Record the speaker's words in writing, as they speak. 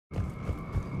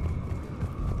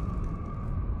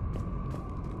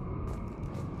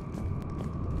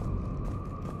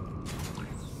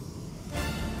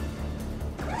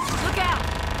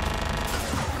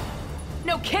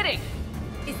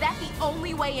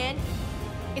way in?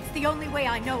 It's the only way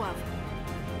I know of.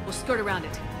 We'll skirt around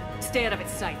it. Stay out of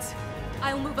its sights.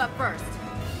 I'll move up first.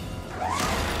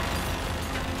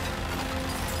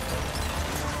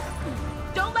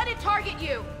 Don't let it target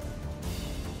you!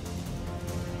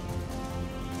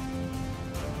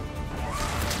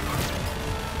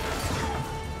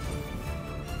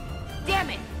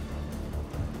 Damn it!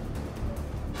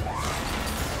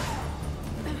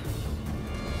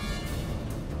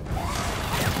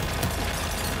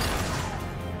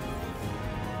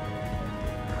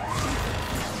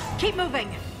 Keep moving!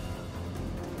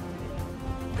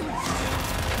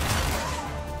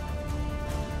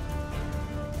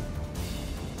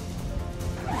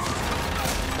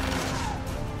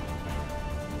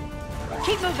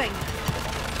 Keep moving!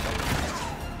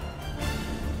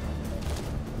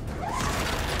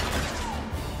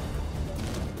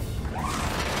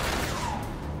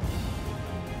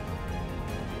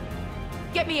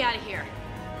 Get me out of here!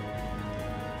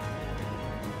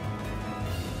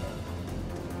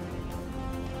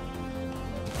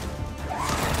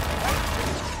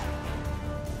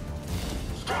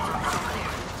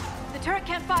 The turret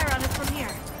can't fire on us from here.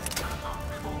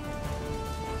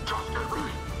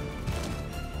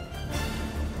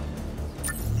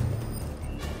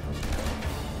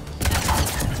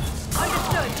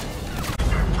 Understood!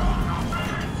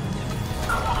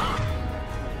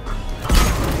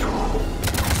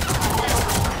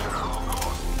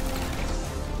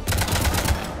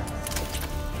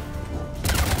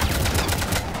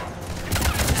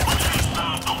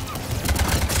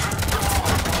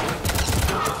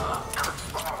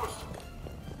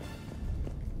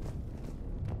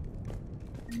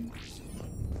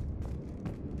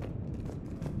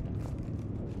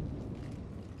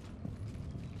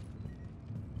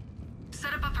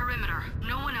 Set up a perimeter.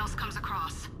 No one else comes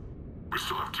across. We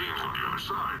still have teams on the other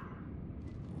side.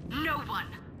 No one!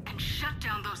 And shut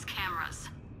down those cameras.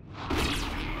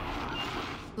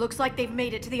 Looks like they've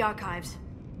made it to the archives.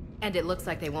 And it looks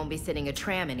like they won't be sitting a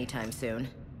tram anytime soon.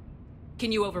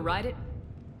 Can you override it?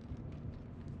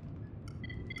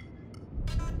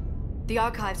 The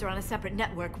archives are on a separate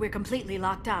network. We're completely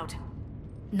locked out.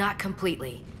 Not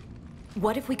completely.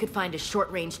 What if we could find a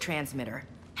short-range transmitter?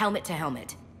 Helmet to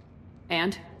helmet.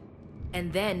 And?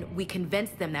 And then we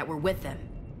convince them that we're with them.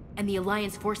 And the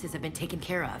Alliance forces have been taken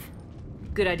care of.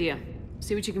 Good idea.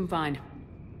 See what you can find.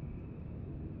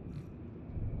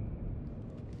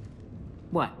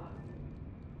 What?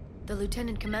 The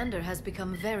Lieutenant Commander has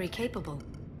become very capable.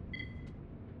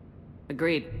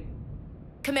 Agreed.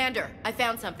 Commander, I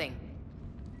found something.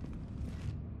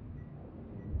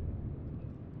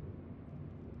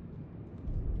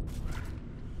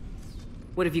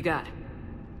 What have you got?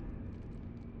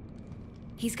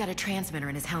 He's got a transmitter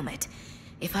in his helmet.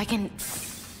 If I can...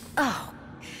 Oh.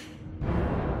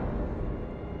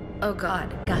 Oh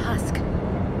god, Gahusk.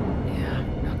 Yeah,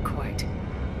 not quite.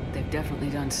 They've definitely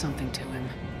done something to him.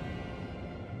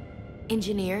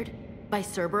 Engineered by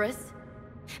Cerberus?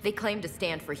 They claim to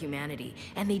stand for humanity,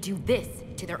 and they do this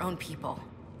to their own people.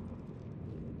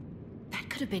 That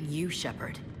could have been you,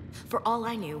 Shepard. For all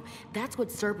I knew, that's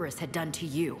what Cerberus had done to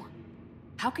you.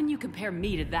 How can you compare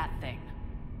me to that thing?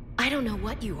 I don't know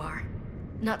what you are.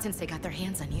 Not since they got their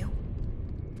hands on you.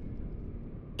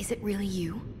 Is it really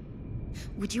you?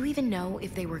 Would you even know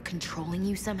if they were controlling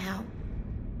you somehow?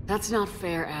 That's not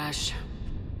fair, Ash.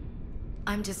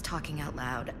 I'm just talking out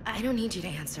loud. I don't need you to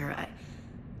answer.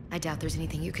 I doubt there's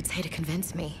anything you could say to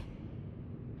convince me.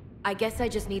 I guess I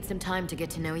just need some time to get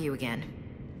to know you again.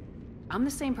 I'm the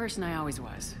same person I always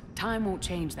was. Time won't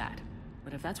change that.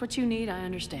 But if that's what you need, I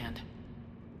understand.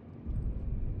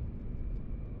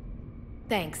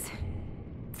 Thanks.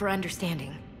 For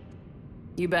understanding.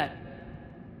 You bet.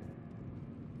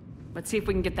 Let's see if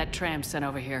we can get that tram sent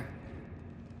over here.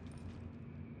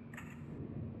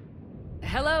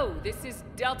 Hello, this is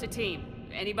Delta Team.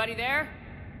 Anybody there?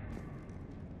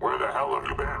 Where the hell have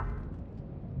you been?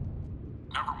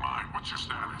 Never mind, what's your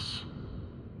status?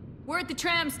 We're at the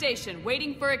tram station,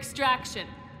 waiting for extraction.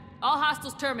 All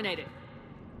hostiles terminated.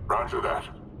 Roger that.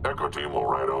 Echo Team will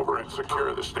ride over and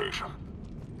secure the station.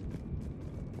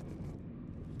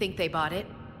 Think they bought it?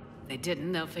 If they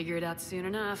didn't, they'll figure it out soon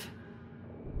enough.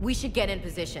 We should get in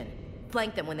position.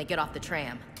 Flank them when they get off the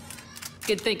tram.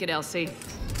 Good thinking, Elsie.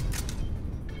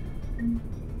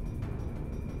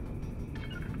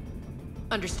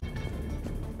 Understood.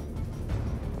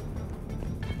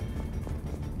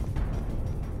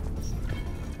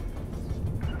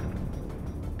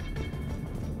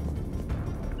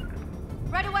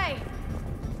 Right away!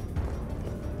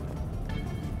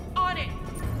 On it!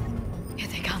 Here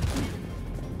they come.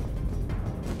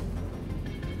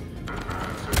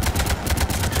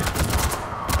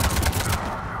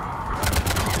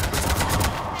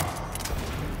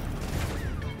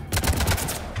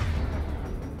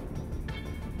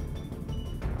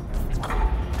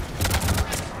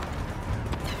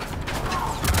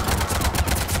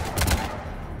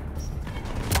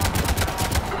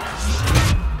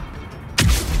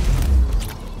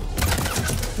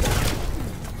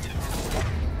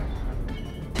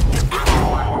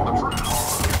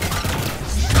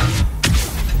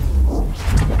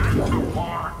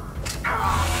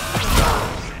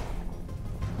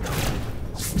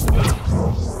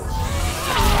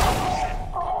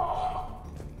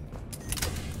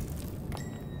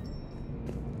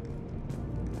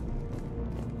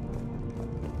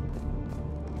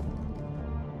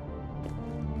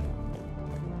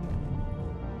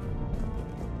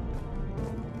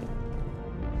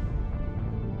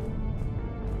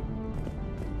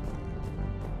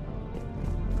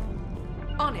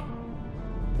 on it.